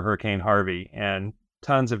 if you remember Hurricane Harvey, and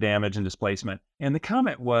tons of damage and displacement. And the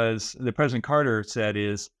comment was, that President Carter said,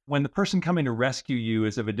 is when the person coming to rescue you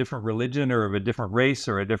is of a different religion or of a different race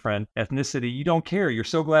or a different ethnicity, you don't care. You're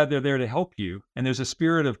so glad they're there to help you. And there's a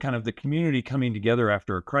spirit of kind of the community coming together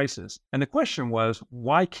after a crisis. And the question was,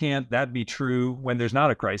 why can't that be true when there's not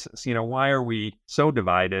a crisis? Why are we so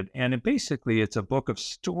divided? And it's a book of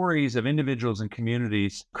stories of individuals and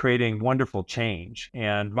communities creating wonderful change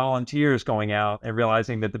and volunteers going out and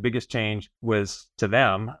realizing that the biggest change was to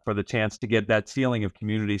them for the chance to get that feeling of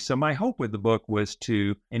community. So my hope with the book was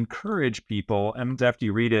to encourage people, and after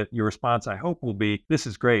you read it, your response, I hope, will be, this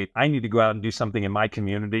is great. I need to go out and do something in my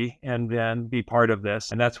community and then be part of this.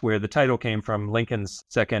 And that's where the title came from, Lincoln's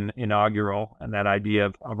second inaugural, and that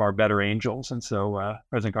idea of our better angels. And so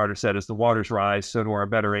President Carter said, as the waters rise, so do our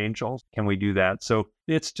better angels. Can we do that? So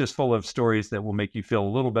it's just full of stories that will make you feel a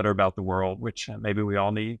little better about the world, which maybe we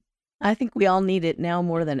all need. I think we all need it now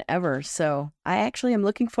more than ever. So I actually am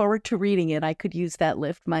looking forward to reading it. I could use that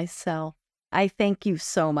lift myself. I thank you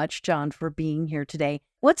so much, John, for being here today.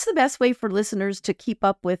 What's the best way for listeners to keep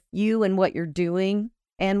up with you and what you're doing?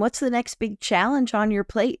 And what's the next big challenge on your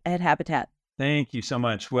plate at Habitat? Thank you so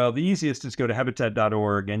much. Well, the easiest is go to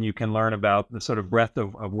habitat.org and you can learn about the sort of breadth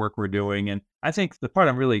of work we're doing. And I think the part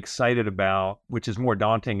I'm really excited about, which is more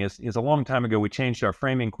daunting, is a long time ago, we changed our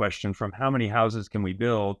framing question from how many houses can we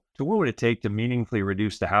build to what would it take to meaningfully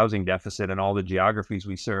reduce the housing deficit in all the geographies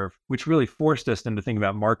we serve, which really forced us into thinking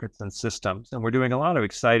about markets and systems. And we're doing a lot of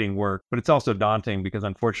exciting work, but it's also daunting because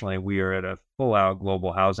unfortunately we are at a full-out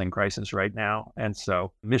global housing crisis right now. And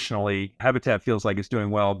so missionally, Habitat feels like it's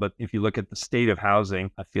doing well, but if you look at the state of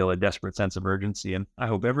housing, I feel a desperate sense of urgency. And I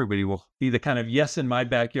hope everybody will be the kind of yes in my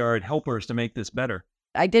backyard helpers to make this better.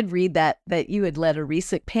 I did read that you had led a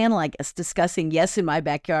recent panel, I guess, discussing yes in my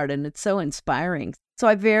backyard, and it's so inspiring. So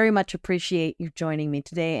I very much appreciate you joining me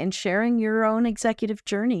today and sharing your own executive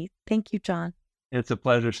journey. Thank you, John. It's a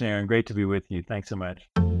pleasure, Sharon. Great to be with you. Thanks so much.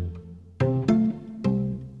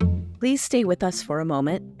 Please stay with us for a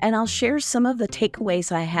moment, and I'll share some of the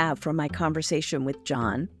takeaways I have from my conversation with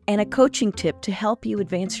John and a coaching tip to help you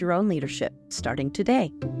advance your own leadership starting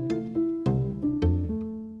today.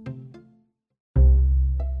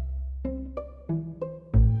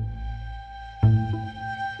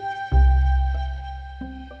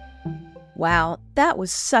 Wow, that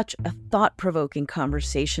was such a thought-provoking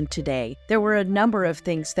conversation today. There were a number of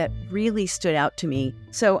things that really stood out to me,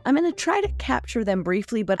 so I'm going to try to capture them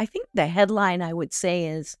briefly, but I think the headline I would say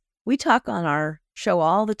is, we talk on our show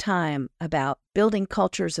all the time about building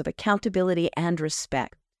cultures of accountability and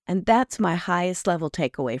respect, and that's my highest level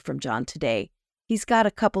takeaway from John today. He's got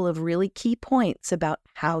a couple of really key points about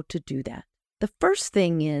how to do that. The first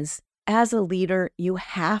thing is, as a leader, you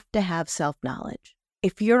have to have self-knowledge.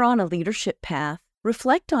 If you're on a leadership path,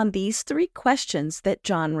 reflect on these 3 questions that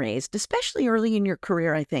John raised, especially early in your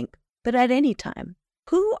career, I think, but at any time.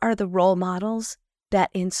 Who are the role models that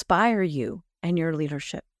inspire you and your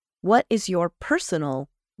leadership? What is your personal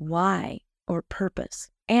why or purpose?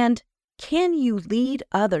 And can you lead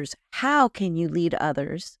others? How can you lead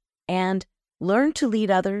others? And learn to lead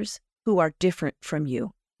others who are different from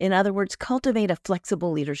you. In other words, cultivate a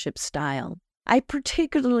flexible leadership style. I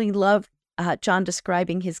particularly love John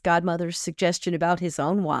describing his godmother's suggestion about his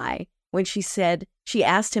own why when she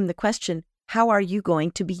asked him the question, how are you going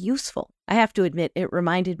to be useful? I have to admit, it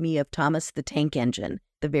reminded me of Thomas the Tank Engine,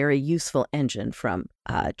 the very useful engine from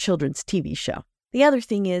a children's TV show. The other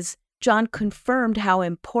thing is, John confirmed how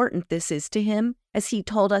important this is to him as he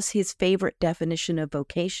told us his favorite definition of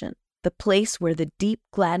vocation, the place where the deep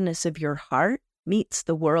gladness of your heart meets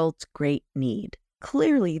the world's great need.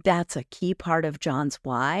 Clearly, that's a key part of John's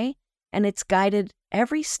why, and it's guided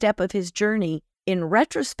every step of his journey. In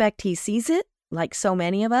retrospect, he sees it, like so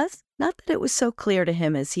many of us, not that it was so clear to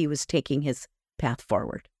him as he was taking his path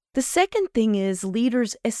forward. The second thing is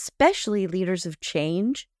leaders, especially leaders of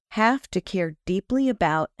change, have to care deeply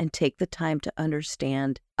about and take the time to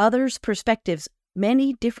understand others' perspectives,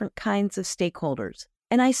 many different kinds of stakeholders.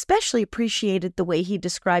 And I especially appreciated the way he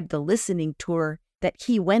described the listening tour that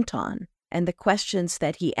he went on and the questions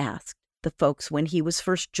that he asked the folks when he was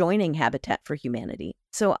first joining Habitat for Humanity.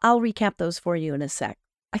 So I'll recap those for you in a sec.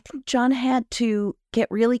 I think John had to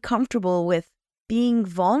get really comfortable with being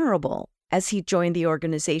vulnerable as he joined the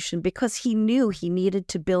organization because he knew he needed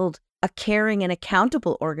to build a caring and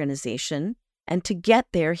accountable organization. And to get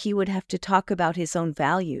there, he would have to talk about his own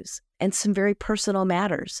values and some very personal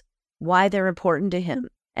matters, why they're important to him,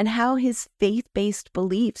 and how his faith-based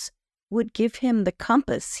beliefs would give him the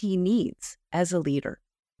compass he needs as a leader.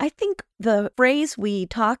 I think the phrase we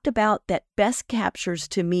talked about that best captures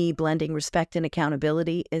to me blending respect and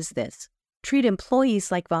accountability is this: treat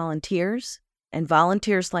employees like volunteers and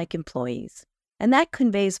volunteers like employees. And that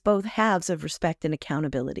conveys both halves of respect and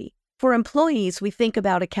accountability. For employees, we think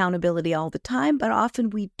about accountability all the time, but often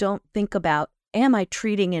we don't think about, am I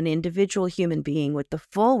treating an individual human being with the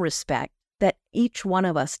full respect that each one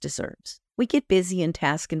of us deserves? We get busy in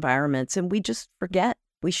task environments and we just forget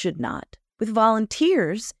we should not. With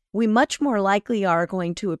volunteers, we much more likely are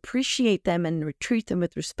going to appreciate them and treat them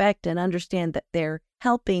with respect and understand that they're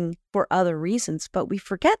helping for other reasons, but we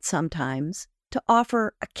forget sometimes to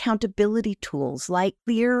offer accountability tools like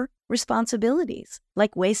clear responsibilities,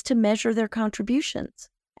 like ways to measure their contributions,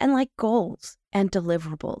 and like goals and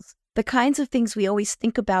deliverables. The kinds of things we always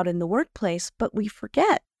think about in the workplace, but we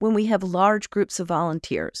forget when we have large groups of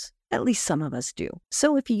volunteers. At least some of us do.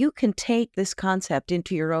 So if you can take this concept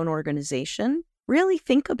into your own organization, really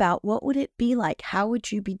think about what would it be like? How would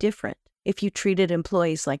you be different if you treated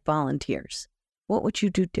employees like volunteers? What would you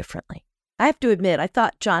do differently? I have to admit, I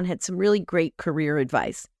thought John had some really great career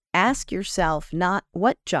advice. Ask yourself not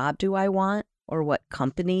what job do I want or what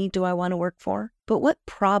company do I want to work for, but what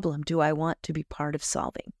problem do I want to be part of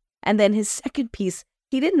solving? And then his second piece,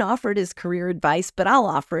 he didn't offer it as career advice, but I'll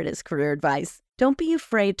offer it as career advice. Don't be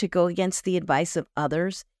afraid to go against the advice of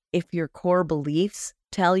others if your core beliefs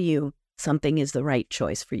tell you something is the right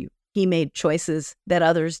choice for you. He made choices that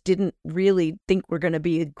others didn't really think were going to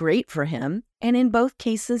be great for him. And in both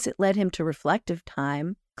cases, it led him to reflective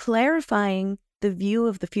time, clarifying the view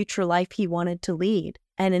of the future life he wanted to lead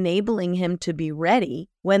and enabling him to be ready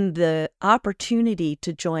when the opportunity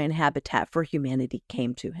to join Habitat for Humanity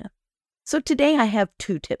came to him. So today I have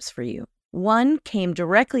 2 tips for you. One came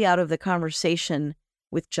directly out of the conversation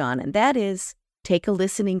with John, and that is take a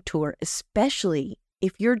listening tour, especially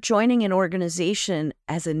if you're joining an organization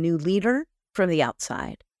as a new leader from the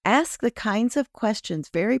outside. Ask the kinds of questions,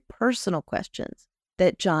 very personal questions,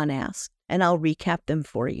 that John asked, and I'll recap them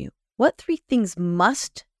for you. What 3 things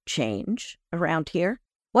must change around here?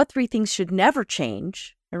 What 3 things should never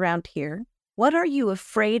change around here? What are you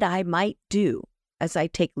afraid I might do as I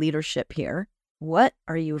take leadership here? What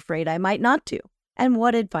are you afraid I might not do? And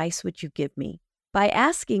what advice would you give me? By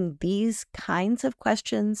asking these kinds of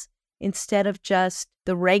questions instead of just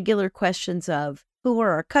the regular questions of who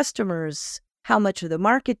are our customers, how much of the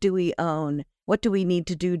market do we own, what do we need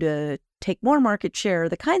to do to take more market share,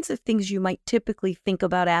 the kinds of things you might typically think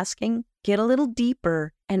about asking, get a little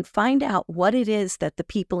deeper and find out what it is that the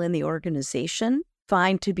people in the organization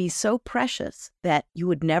find to be so precious that you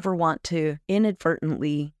would never want to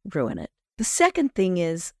inadvertently ruin it. The second thing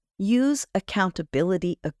is use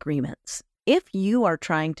accountability agreements. If you are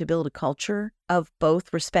trying to build a culture of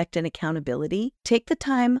both respect and accountability, take the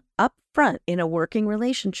time up front in a working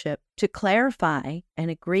relationship to clarify and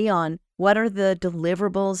agree on what are the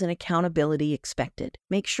deliverables and accountability expected.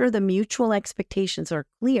 Make sure the mutual expectations are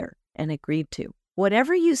clear and agreed to.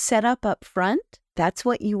 Whatever you set up front, that's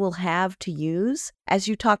what you will have to use as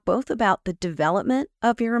you talk both about the development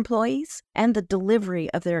of your employees and the delivery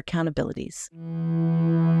of their accountabilities.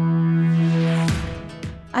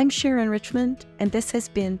 I'm Sharon Richmond, and this has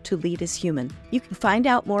been To Lead is Human. You can find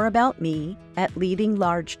out more about me at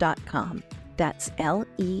leadinglarge.com. That's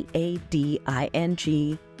LEADING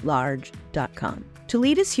large.com. To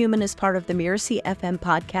Lead is Human is part of the Miracy FM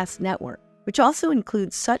podcast network, which also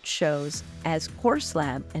includes such shows as Course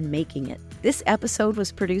Lab and Making It. This episode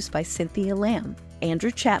was produced by Cynthia Lamb. Andrew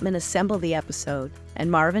Chapman assembled the episode, and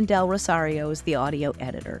Marvin Del Rosario is the audio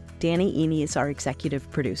editor. Danny Eni is our executive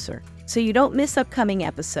producer. So you don't miss upcoming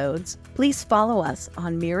episodes, please follow us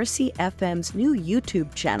on Miracy FM's new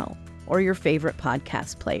YouTube channel or your favorite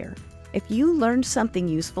podcast player. If you learned something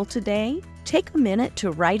useful today, take a minute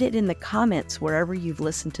to write it in the comments wherever you've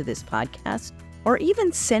listened to this podcast, or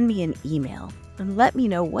even send me an email and let me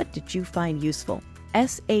know what did you find useful.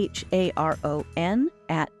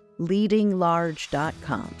 SHARON@leadinglarge.com.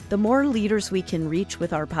 leadinglarge.com. The more leaders we can reach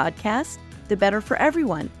with our podcast, the better for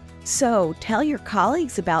everyone. So tell your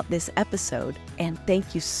colleagues about this episode, and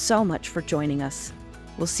thank you so much for joining us.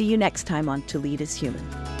 We'll see you next time on To Lead is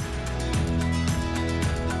Human.